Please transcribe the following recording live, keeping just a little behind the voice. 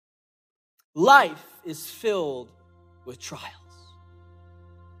Life is filled with trials.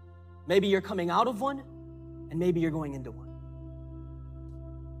 Maybe you're coming out of one, and maybe you're going into one.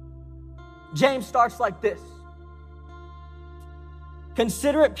 James starts like this.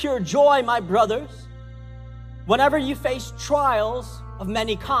 Consider it pure joy, my brothers, whenever you face trials of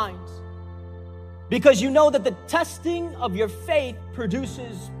many kinds, because you know that the testing of your faith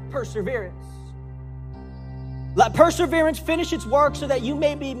produces perseverance. Let perseverance finish its work so that you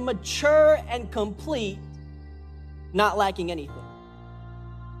may be mature and complete, not lacking anything.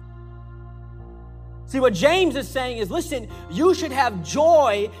 See, what James is saying is, listen, you should have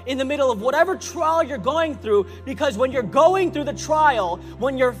joy in the middle of whatever trial you're going through, because when you're going through the trial,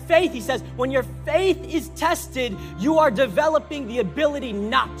 when your faith, he says, when your faith is tested, you are developing the ability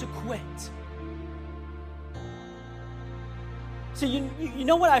not to quit. So you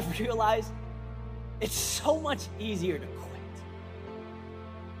know what I've realized? It's so much easier to quit.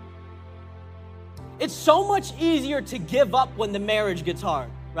 It's so much easier to give up when the marriage gets hard,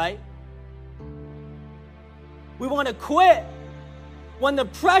 right? We want to quit when the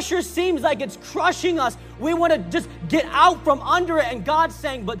pressure seems like it's crushing us. We want to just get out from under it. And God's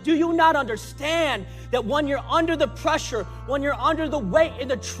saying, but do you not understand that when you're under the pressure, when you're under the weight and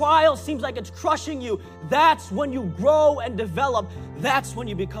the trial seems like it's crushing you, that's when you grow and develop. That's when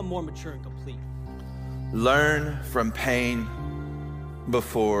you become more mature and complete. Learn from pain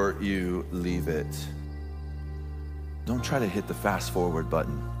before you leave it. Don't try to hit the fast forward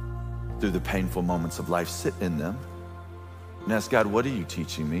button through the painful moments of life. Sit in them and ask God, what are you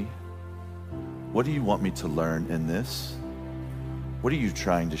teaching me? What do you want me to learn in this? What are you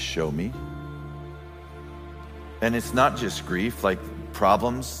trying to show me? And it's not just grief, like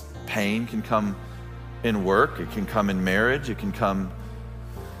problems, pain can come in work, it can come in marriage, it can come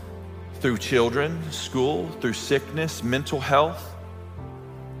through children, school, through sickness, mental health.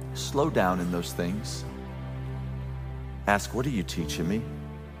 Slow down in those things. Ask, what are you teaching me?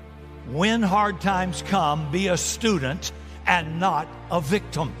 When hard times come, be a student and not a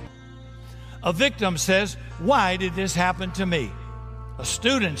victim. A victim says, why did this happen to me? A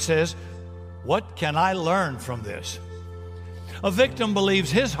student says, what can I learn from this? A victim believes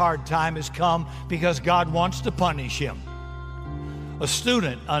his hard time has come because God wants to punish him. A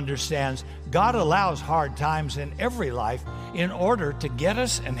student understands God allows hard times in every life in order to get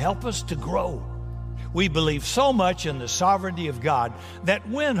us and help us to grow. We believe so much in the sovereignty of God that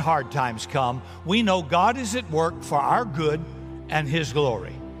when hard times come, we know God is at work for our good and His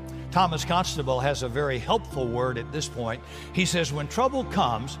glory. Thomas Constable has a very helpful word at this point. He says, when trouble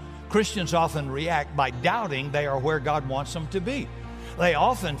comes, Christians often react by doubting they are where God wants them to be. They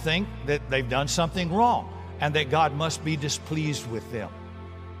often think that they've done something wrong and that God must be displeased with them.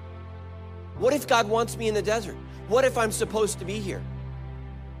 What if God wants me in the desert? What if I'm supposed to be here?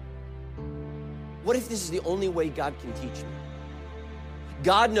 What if this is the only way God can teach me?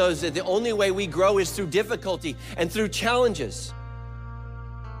 God knows that the only way we grow is through difficulty and through challenges.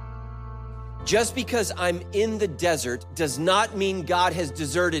 Just because I'm in the desert does not mean God has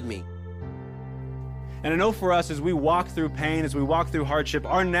deserted me. And I know for us, as we walk through pain, as we walk through hardship,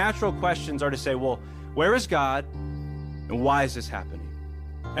 our natural questions are to say, well, where is God and why is this happening?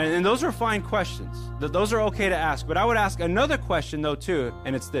 And those are fine questions. Those are okay to ask. But I would ask another question, though, too,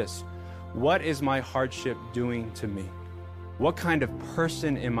 and it's this. What is my hardship doing to me? What kind of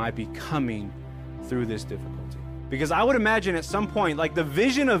person am I becoming through this difficulty? Because I would imagine at some point, like the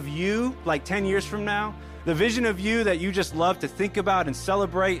vision of you, like 10 years from now, the vision of you that you just love to think about and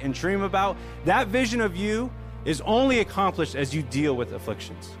celebrate and dream about, that vision of you is only accomplished as you deal with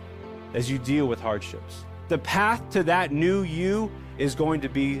afflictions, as you deal with hardships. The path to that new you is going to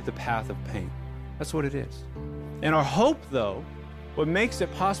be the path of pain. That's what it is. And our hope, though, what makes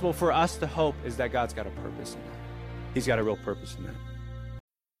it possible for us to hope is that God's got a purpose in that. He's got a real purpose in that.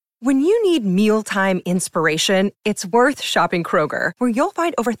 When you need mealtime inspiration, it's worth shopping Kroger, where you'll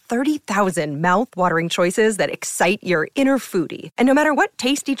find over 30,000 mouth-watering choices that excite your inner foodie. And no matter what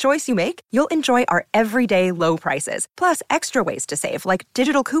tasty choice you make, you'll enjoy our everyday low prices, plus extra ways to save, like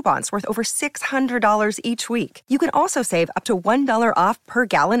digital coupons worth over $600 each week. You can also save up to $1 off per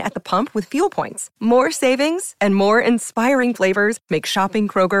gallon at the pump with fuel points. More savings and more inspiring flavors make shopping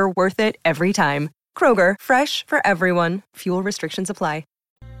Kroger worth it every time. Kroger, fresh for everyone. Fuel restrictions apply.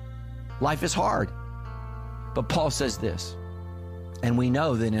 Life is hard. But Paul says this, and we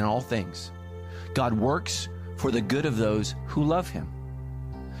know that in all things, God works for the good of those who love him,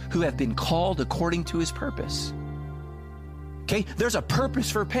 who have been called according to his purpose. Okay, there's a purpose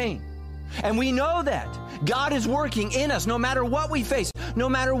for pain. And we know that God is working in us no matter what we face, no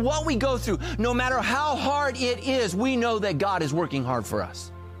matter what we go through, no matter how hard it is, we know that God is working hard for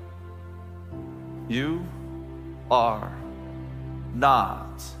us. You are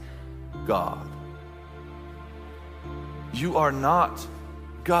not God. You are not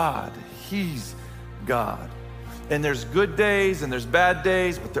God. He's God. And there's good days and there's bad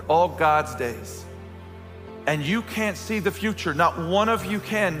days, but they're all God's days. And you can't see the future. Not one of you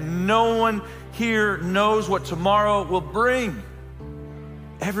can. No one here knows what tomorrow will bring.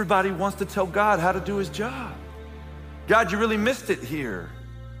 Everybody wants to tell God how to do his job. God, you really missed it here,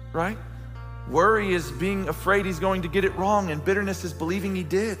 right? Worry is being afraid he's going to get it wrong, and bitterness is believing he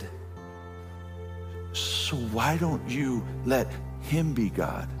did. So why don't you let him be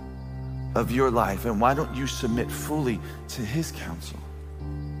God of your life, and why don't you submit fully to his counsel?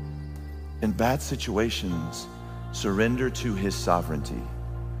 In bad situations, surrender to his sovereignty.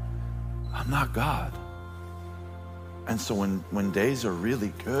 I'm not God. And so when days are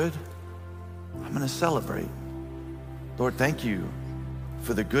really good, I'm gonna celebrate. Lord, thank you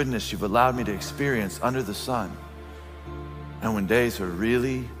for the goodness you've allowed me to experience under the sun. And when days are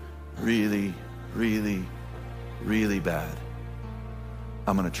really, really, really, really bad,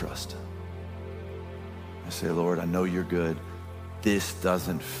 I'm gonna trust. I say, Lord, I know you're good. This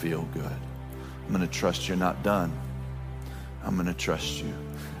doesn't feel good. I'm gonna trust you're not done. I'm gonna trust you.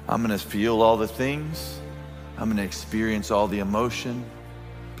 I'm gonna feel all the things. I'm gonna experience all the emotion.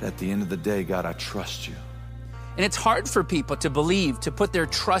 But at the end of the day, God, I trust you. And it's hard for people to believe, to put their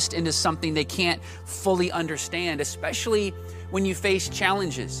trust into something they can't fully understand, especially when you face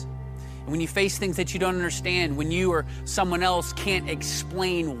challenges. And when you face things that you don't understand, when you or someone else can't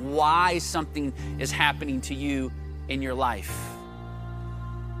explain why something is happening to you in your life.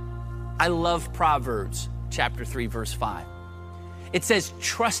 I love Proverbs chapter 3, verse 5. It says,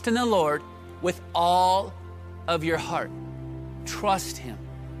 trust in the Lord with all of your heart. Trust him.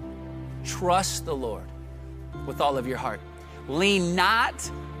 Trust the Lord with all of your heart. Lean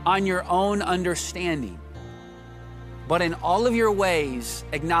not on your own understanding, but in all of your ways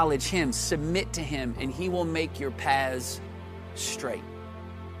acknowledge him, submit to him, and he will make your paths straight.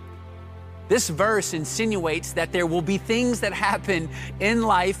 This verse insinuates that there will be things that happen in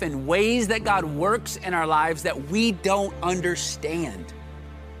life and ways that God works in our lives that we don't understand.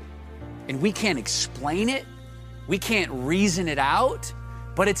 And we can't explain it. We can't reason it out.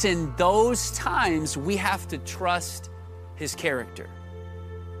 But it's in those times we have to trust his character.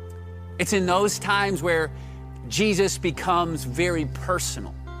 It's in those times where Jesus becomes very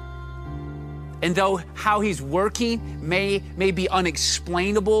personal. And though how he's working may be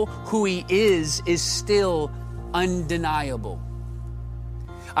unexplainable, who he is still undeniable.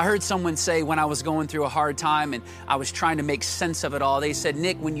 I heard someone say when I was going through a hard time and I was trying to make sense of it all, they said,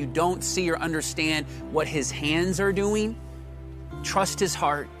 Nick, when you don't see or understand what his hands are doing, trust his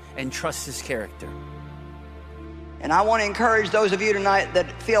heart and trust his character. And I want to encourage those of you tonight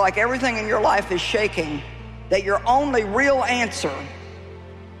that feel like everything in your life is shaking, that your only real answer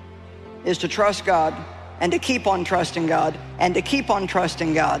is to trust God and to keep on trusting God and to keep on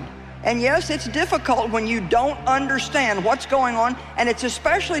trusting God. And yes, it's difficult when you don't understand what's going on, and it's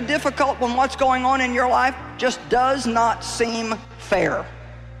especially difficult when what's going on in your life just does not seem fair.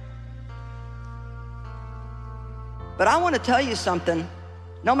 But I want to tell you something.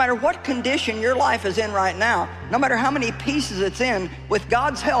 No matter what condition your life is in right now, no matter how many pieces it's in, with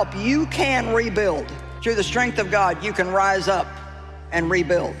God's help, you can rebuild. Through the strength of God, you can rise up and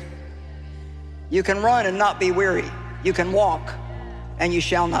rebuild. You can run and not be weary. You can walk and you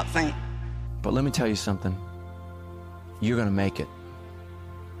shall not faint. But let me tell you something. You're going to make it.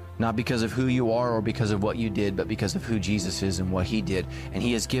 Not because of who you are or because of what you did, but because of who Jesus is and what he did. And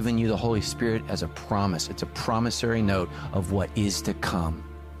he has given you the Holy Spirit as a promise. It's a promissory note of what is to come.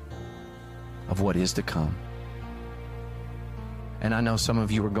 Of what is to come. And I know some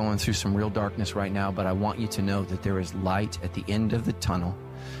of you are going through some real darkness right now, but I want you to know that there is light at the end of the tunnel,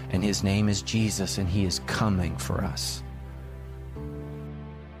 and his name is Jesus, and he is coming for us.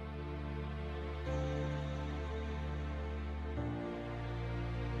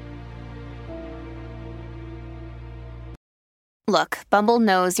 Look, Bumble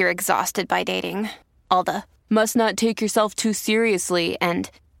knows you're exhausted by dating. All the must not take yourself too seriously and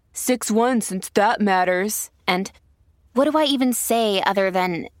 6'1" since that matters. And what do I even say other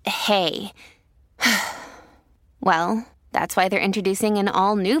than, hey? Well, that's why they're introducing an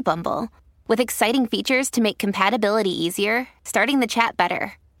all-new Bumble with exciting features to make compatibility easier, starting the chat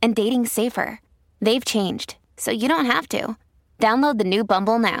better, and dating safer. They've changed, so you don't have to. Download the new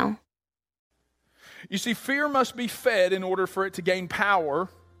Bumble now. You see, fear must be fed in order for it to gain power.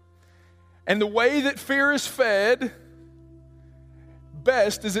 And the way that fear is fed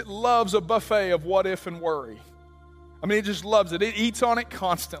best is it loves a buffet of what if and worry. I mean, it just loves it. It eats on it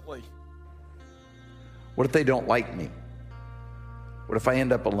constantly. What if they don't like me? What if I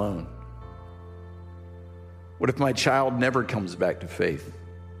end up alone? What if my child never comes back to faith?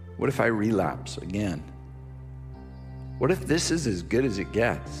 What if I relapse again? What if this is as good as it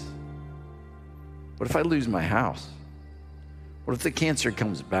gets? What if I lose my house? What if the cancer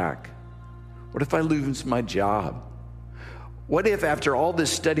comes back? What if I lose my job? What if after all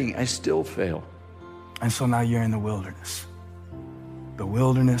this studying, I still fail? And so now you're in the wilderness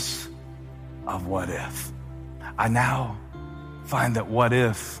of what if. I now find that what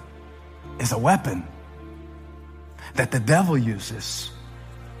if is a weapon that the devil uses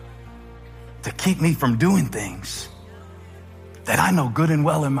to keep me from doing things that I know good and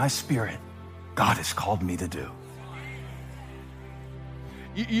well in my spirit God has called me to do.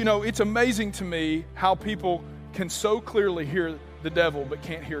 You know, it's amazing to me how people can so clearly hear the devil but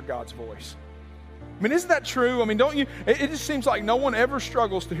can't hear God's voice. I mean, isn't that true? I mean, don't you? It just seems like no one ever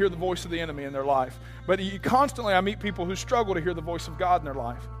struggles to hear the voice of the enemy in their life. But constantly I meet people who struggle to hear the voice of God in their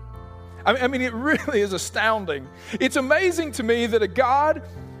life. I mean, it really is astounding. It's amazing to me that a God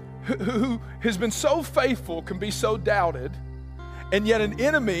who has been so faithful can be so doubted, and yet an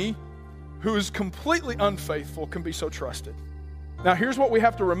enemy who is completely unfaithful can be so trusted. Now, here's what we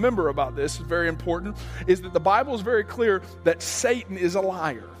have to remember about this, it's very important, is that the Bible is very clear that Satan is a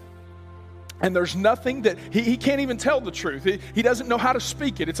liar. And there's nothing that, he can't even tell the truth. He doesn't know how to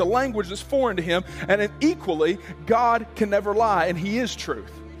speak it. It's a language that's foreign to him. And equally, God can never lie, and he is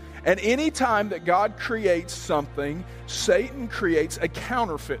truth. And any time that God creates something, Satan creates a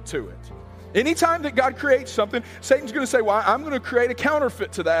counterfeit to it. Anytime that God creates something, Satan's going to say, well, I'm going to create a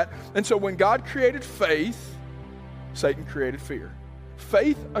counterfeit to that. And so when God created faith, Satan created fear.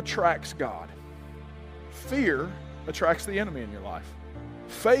 Faith attracts God. Fear attracts the enemy in your life.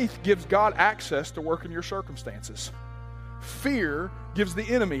 Faith gives God access to work in your circumstances. Fear gives the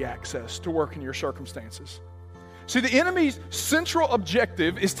enemy access to work in your circumstances. See, the enemy's central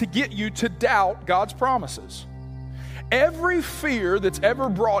objective is to get you to doubt God's promises. Every fear that's ever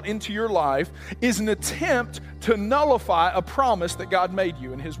brought into your life is an attempt to nullify a promise that God made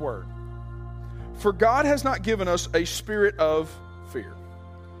you in His Word. For God has not given us a spirit of fear,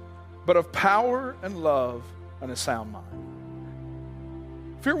 but of power and love and a sound mind.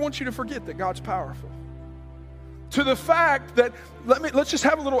 Fear wants you to forget that God's powerful. To the fact that, let's just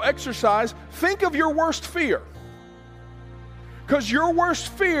have a little exercise. Think of your worst fear. Because your worst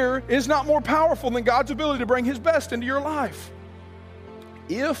fear is not more powerful than God's ability to bring His best into your life.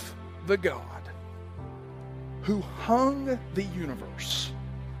 If the God who hung the universe,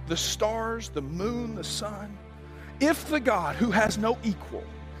 the stars, the moon, the sun, if the God who has no equal,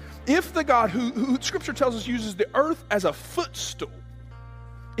 if the God who Scripture tells us uses the earth as a footstool,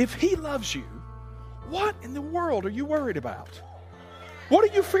 if He loves you, what in the world are you worried about? What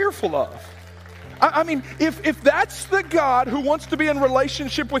are you fearful of? I mean, if that's the God who wants to be in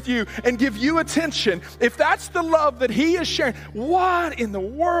relationship with you and give you attention, if that's the love that He is sharing, what in the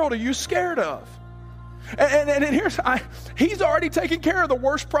world are you scared of? And He's already taken care of the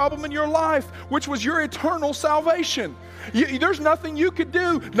worst problem in your life, which was your eternal salvation. There's nothing you could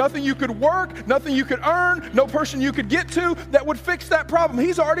do, nothing you could work, nothing you could earn, no person you could get to that would fix that problem.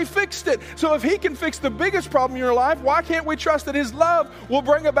 He's already fixed it. So if He can fix the biggest problem in your life, why can't we trust that His love will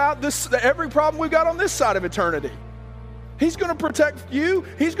bring about every problem we've got on this side of eternity? He's going to protect you.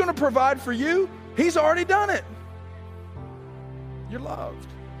 He's going to provide for you. He's already done it. You're loved.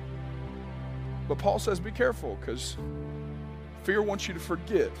 But Paul says, be careful, because fear wants you to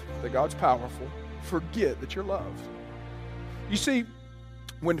forget that God's powerful. Forget that you're loved. You see,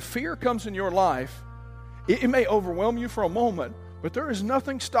 when fear comes in your life, it may overwhelm you for a moment, but there is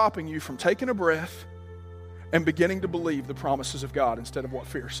nothing stopping you from taking a breath and beginning to believe the promises of God instead of what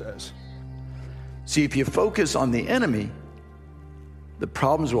fear says. See, if you focus on the enemy, the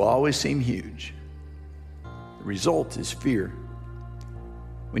problems will always seem huge. The result is fear.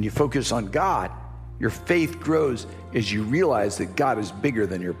 When you focus on God, your faith grows as you realize that God is bigger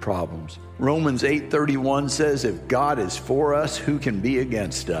than your problems. Romans 8:31 says, if God is for us, who can be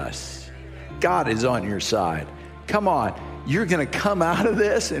against us? God is on your side. Come on, you're going to come out of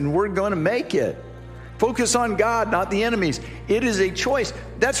this and we're going to make it. Focus on God, not the enemies. It is a choice.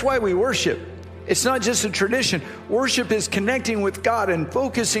 That's why we worship. It's not just a tradition. Worship is connecting with God and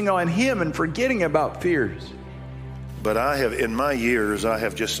focusing on Him and forgetting about fears. But in my years, I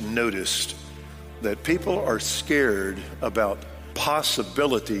have just noticed that people are scared about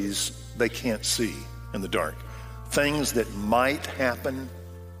possibilities they can't see in the dark. Things that might happen,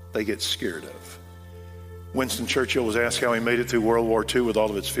 they get scared of. Winston Churchill was asked how he made it through World War II with all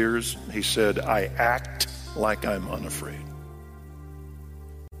of its fears. He said, I act like I'm unafraid.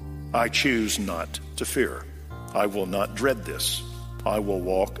 I choose not to fear. I will not dread this. I will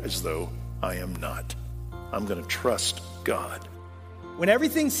walk as though I am not. I'm going to trust God. When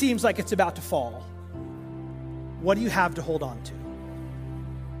everything seems like it's about to fall, what do you have to hold on to?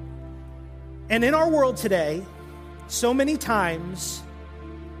 And in our world today, so many times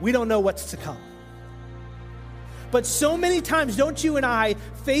we don't know what's to come. But so many times, don't you and I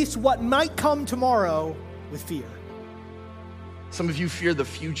face what might come tomorrow with fear? Some of you fear the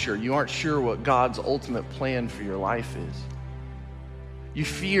future. You aren't sure what God's ultimate plan for your life is. You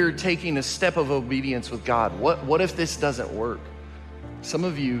fear taking a step of obedience with God. What if this doesn't work? Some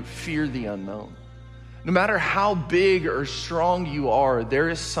of you fear the unknown. No matter how big or strong you are, there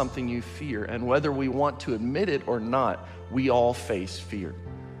is something you fear. And whether we want to admit it or not, we all face fear.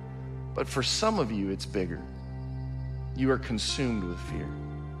 But for some of you, it's bigger. You are consumed with fear.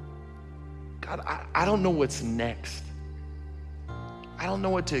 God, I don't know what's next. I don't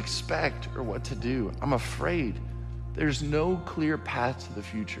know what to expect or what to do. I'm afraid. There's no clear path to the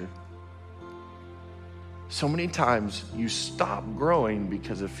future. So many times you stop growing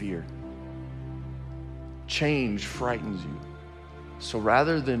because of fear. Change frightens you. So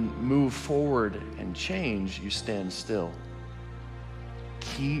rather than move forward and change, you stand still.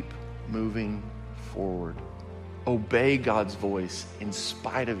 Keep moving forward. Obey God's voice in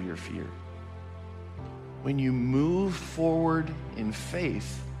spite of your fear. When you move forward in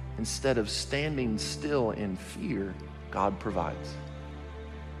faith, instead of standing still in fear, God provides.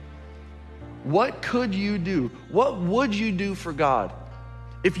 What could you do? What would you do for God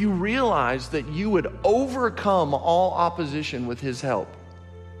if you realized that you would overcome all opposition with His help?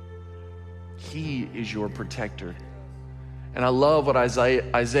 He is your protector. And I love what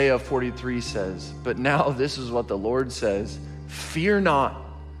Isaiah 43 says. But now this is what the Lord says: fear not,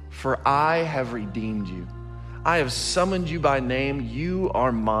 for I have redeemed you. I have summoned you by name. You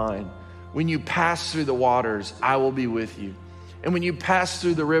are mine. When you pass through the waters, I will be with you. And when you pass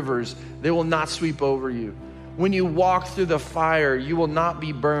through the rivers, they will not sweep over you. When you walk through the fire, you will not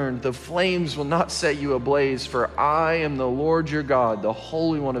be burned. The flames will not set you ablaze. For I am the Lord your God, the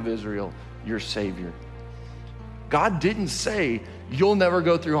Holy One of Israel, your Savior. God didn't say you'll never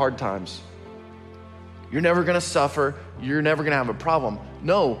go through hard times. You're never going to suffer. You're never going to have a problem.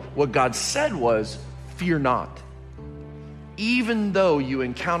 No, what God said was, fear not. Even though you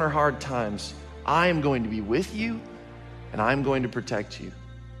encounter hard times, I am going to be with you and I'm going to protect you.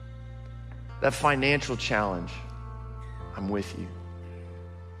 That financial challenge, I'm with you.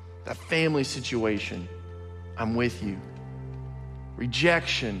 That family situation, I'm with you.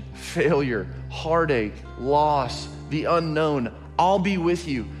 Rejection, failure, heartache, loss, the unknown, I'll be with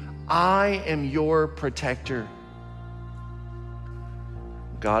you. I am your protector.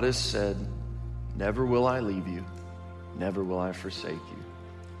 God has said, never will I leave you, never will I forsake you.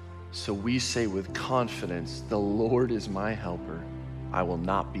 So we say with confidence, the Lord is my helper. I will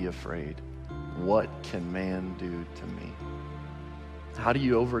not be afraid. What can man do to me? How do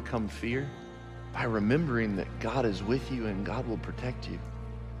you overcome fear? By remembering that God is with you and God will protect you.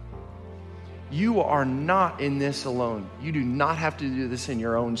 You are not in this alone. You do not have to do this in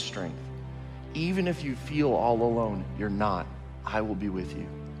your own strength. Even if you feel all alone, you're not. I will be with you.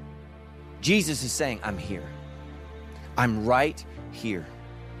 Jesus is saying, I'm here. I'm right here.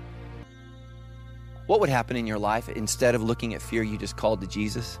 What would happen in your life instead of looking at fear, you just called to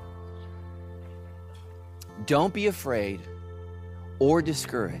Jesus? Don't be afraid or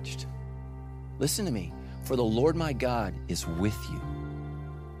discouraged. Listen to me. For the Lord my God is with you.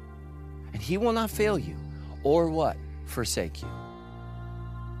 And He will not fail you or what? Forsake you.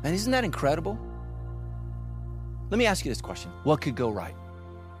 And isn't that incredible? Let me ask you this question. What could go right?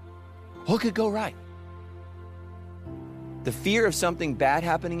 What could go right? The fear of something bad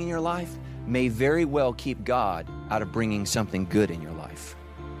happening in your life may very well keep God out of bringing something good in your life.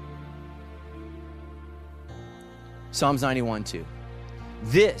 Psalms 91:2.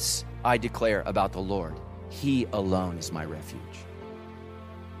 This I declare about the Lord. He alone is my refuge.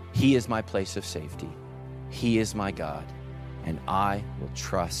 He is my place of safety. He is my God, and I will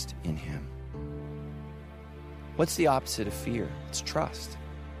trust in Him. What's the opposite of fear? It's trust.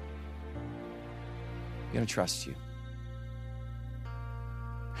 I'm going to trust you.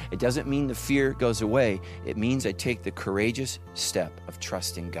 It doesn't mean the fear goes away. It means I take the courageous step of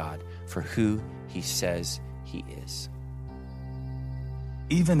trusting God for who He says He is.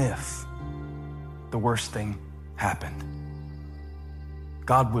 Even if the worst thing happened,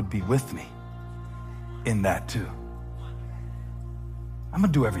 God would be with me in that too. I'm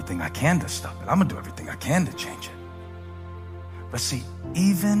gonna do everything I can to stop it. I'm gonna do everything I can to change it. But see,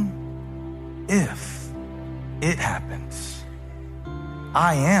 even if it happens,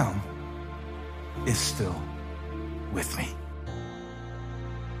 I am is still with me.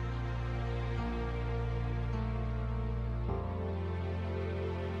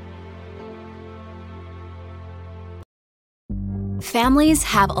 Families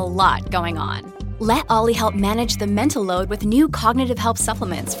have a lot going on. Let Ollie help manage the mental load with new cognitive help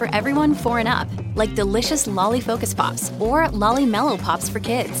supplements for everyone 4 and up, like delicious Lolly Focus Pops or Lolly Mellow Pops for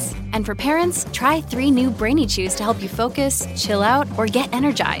kids. And for parents, try 3 new Brainy Chews to help you focus, chill out, or get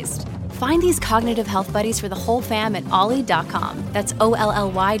energized. Find these cognitive health buddies for the whole fam at ollie.com. That's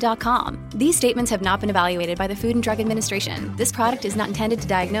OLLY.com. These statements have not been evaluated by the Food and Drug Administration. This product is not intended to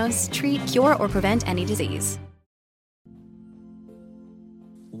diagnose, treat, cure, or prevent any disease.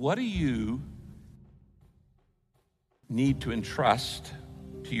 What do you need to entrust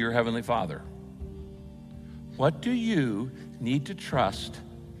to your Heavenly Father? What do you need to trust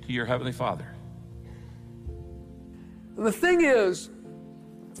to your Heavenly Father? And the thing is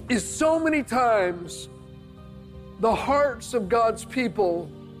so many times the hearts of God's people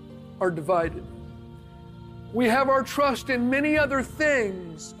are divided. We have our trust in many other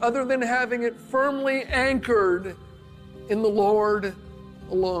things other than having it firmly anchored in the Lord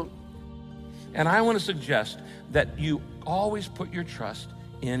alone. And I want to suggest that you always put your trust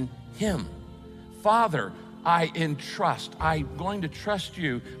in Him. Father, I'm going to trust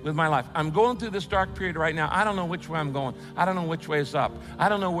you with my life. I'm going through this dark period right now. I don't know which way I'm going. I don't know which way is up. I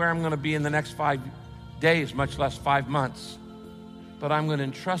don't know where I'm going to be in the next 5 days, much less 5 months. But I'm going to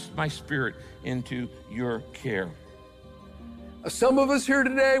entrust my spirit into your care. Some of us here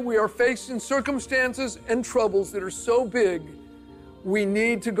today, we are facing circumstances and troubles that are so big, we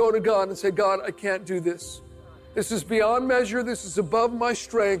need to go to God and say, God, I can't do this. This is beyond measure. This is above my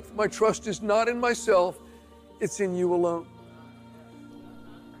strength. My trust is not in myself. It's in you alone.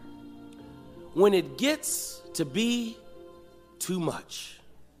 When it gets to be too much,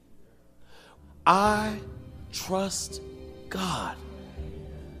 I trust God.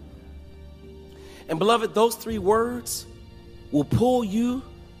 And beloved, those 3 words will pull you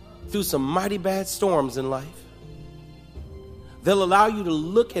through some mighty bad storms in life. They'll allow you to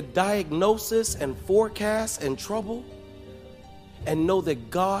look at diagnosis and forecasts and trouble and know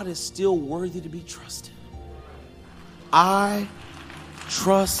that God is still worthy to be trusted. I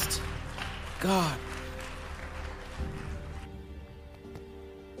trust God.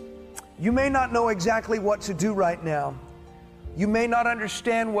 You may not know exactly what to do right now. You may not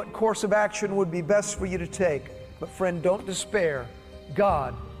understand what course of action would be best for you to take. But friend, don't despair.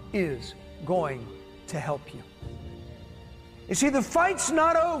 God is going to help you. You see, the fight's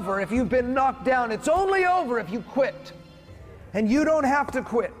not over if you've been knocked down. It's only over if you quit. And you don't have to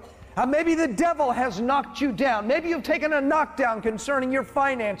quit. Maybe the devil has knocked you down. Maybe you've taken a knockdown concerning your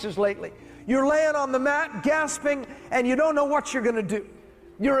finances lately. You're laying on the mat, gasping, and you don't know what you're going to do.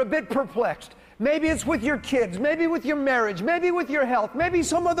 You're a bit perplexed. Maybe it's with your kids, maybe with your marriage, maybe with your health, maybe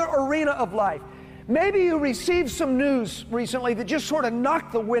some other arena of life. Maybe you received some news recently that just sort of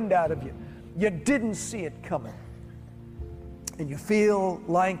knocked the wind out of you. You didn't see it coming. And you feel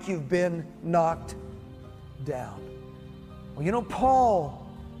like you've been knocked down. Well, you know, Paul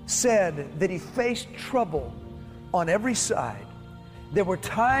said that he faced trouble on every side. There were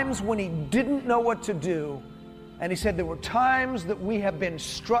times when he didn't know what to do. And he said there were times that we have been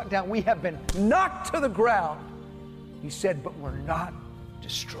struck down. We have been knocked to the ground. He said, but we're not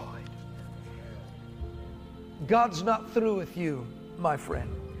destroyed. God's not through with you, my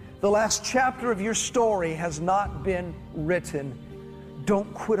friend. The last chapter of your story has not been written.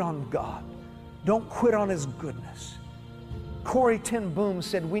 Don't quit on God. Don't quit on His goodness. Corrie ten Boom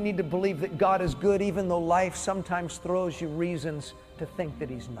said we need to believe that God is good even though life sometimes throws you reasons to think that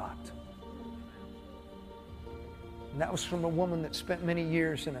He's not. And that was from a woman that spent many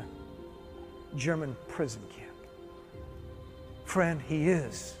years in a German prison camp. Friend, He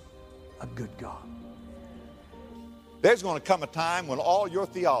is a good God. There's going to come a time when all your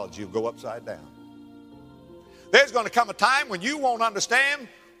theology will go upside down. There's going to come a time when you won't understand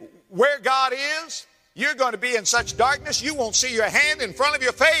where God is. You're going to be in such darkness you won't see your hand in front of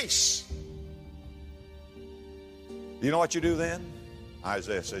your face. You know what you do then?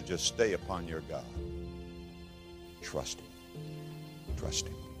 Isaiah said, just stay upon your God. Trust Him. Trust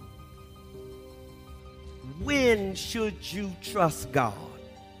Him. When should you trust God?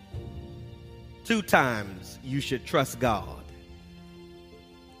 2 times you should trust God.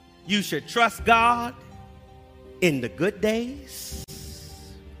 You should trust God in the good days,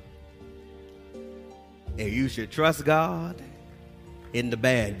 and you should trust God in the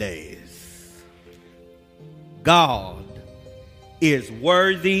bad days. God is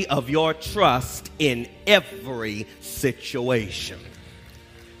worthy of your trust in every situation.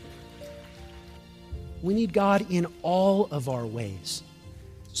 We need God in all of our ways.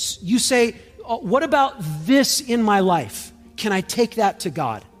 You say, what about this in my life? Can I take that to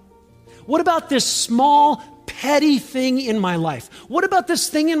God? What about this small, petty thing in my life? What about this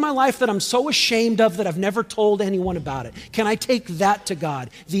thing in my life that I'm so ashamed of that I've never told anyone about it? Can I take that to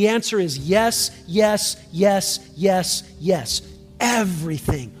God? The answer is yes, yes, yes, yes, yes.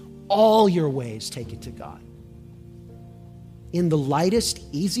 Everything, all your ways, take it to God. In the lightest,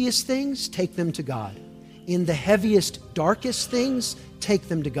 easiest things, take them to God. In the heaviest, darkest things, take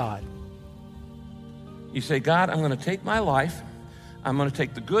them to God. You say, God, I'm going to take my life. I'm going to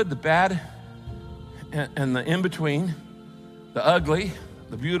take the good, the bad, and the in-between, the ugly,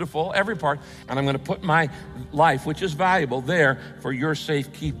 the beautiful, every part, and I'm going to put my life, which is valuable, there for your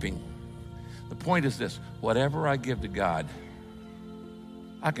safekeeping. The point is this: whatever I give to God,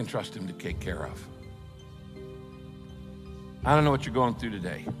 I can trust him to take care of. I don't know what you're going through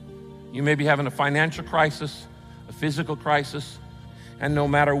today. You may be having a financial crisis, a physical crisis, and no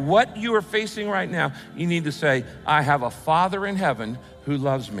matter what you are facing right now, you need to say, I have a Father in heaven who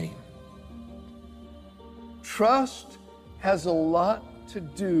loves me. Trust has a lot to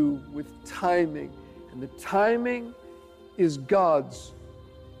do with timing, and the timing is God's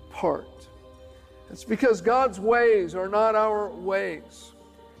part. It's because God's ways are not our ways.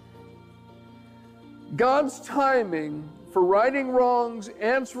 God's timing for righting wrongs,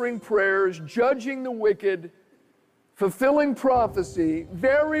 answering prayers, judging the wicked, fulfilling prophecy,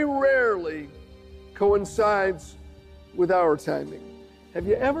 very rarely coincides with our timing. Have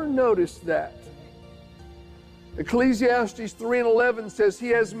you ever noticed that? Ecclesiastes 3:11 says, He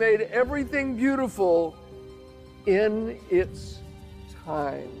has made everything beautiful in its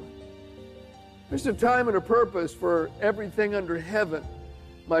time. There's a time and a purpose for everything under heaven,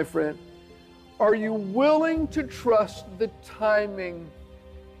 my friend. Are you willing to trust the timing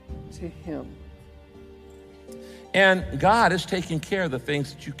to Him? And God is taking care of the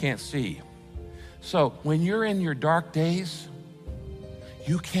things that you can't see. So when you're in your dark days,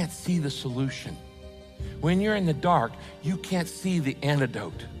 you can't see the solution. When you're in the dark, you can't see the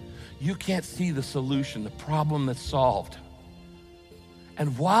antidote. You can't see the solution, the problem that's solved.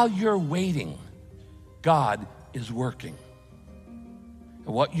 And while you're waiting, God is working.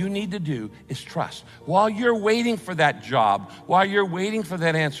 And what you need to do is trust. While you're waiting for that job, while you're waiting for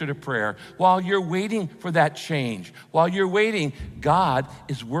that answer to prayer, while you're waiting for that change, while you're waiting, God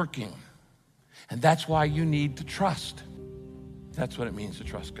is working. And that's why you need to trust. That's what it means to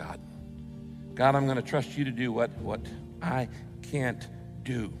trust God. God, I'm going to trust you to do what I can't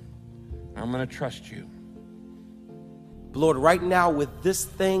do. I'm going to trust you. Lord, right now with this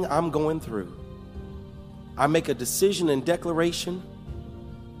thing I'm going through, I make a decision and declaration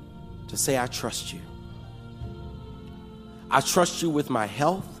to say I trust you. I trust you with my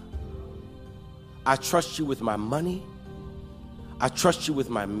health. I trust you with my money. I trust you with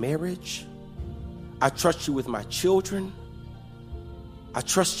my marriage. I trust you with my children. I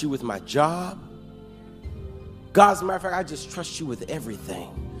trust you with my job. God, as a matter of fact, I just trust you with everything.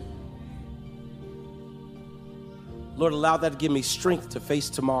 Lord, allow that to give me strength to face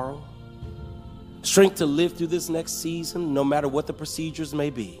tomorrow, strength to live through this next season, no matter what the procedures may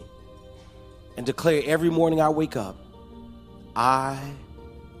be, and declare every morning I wake up, I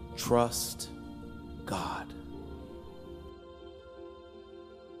trust God.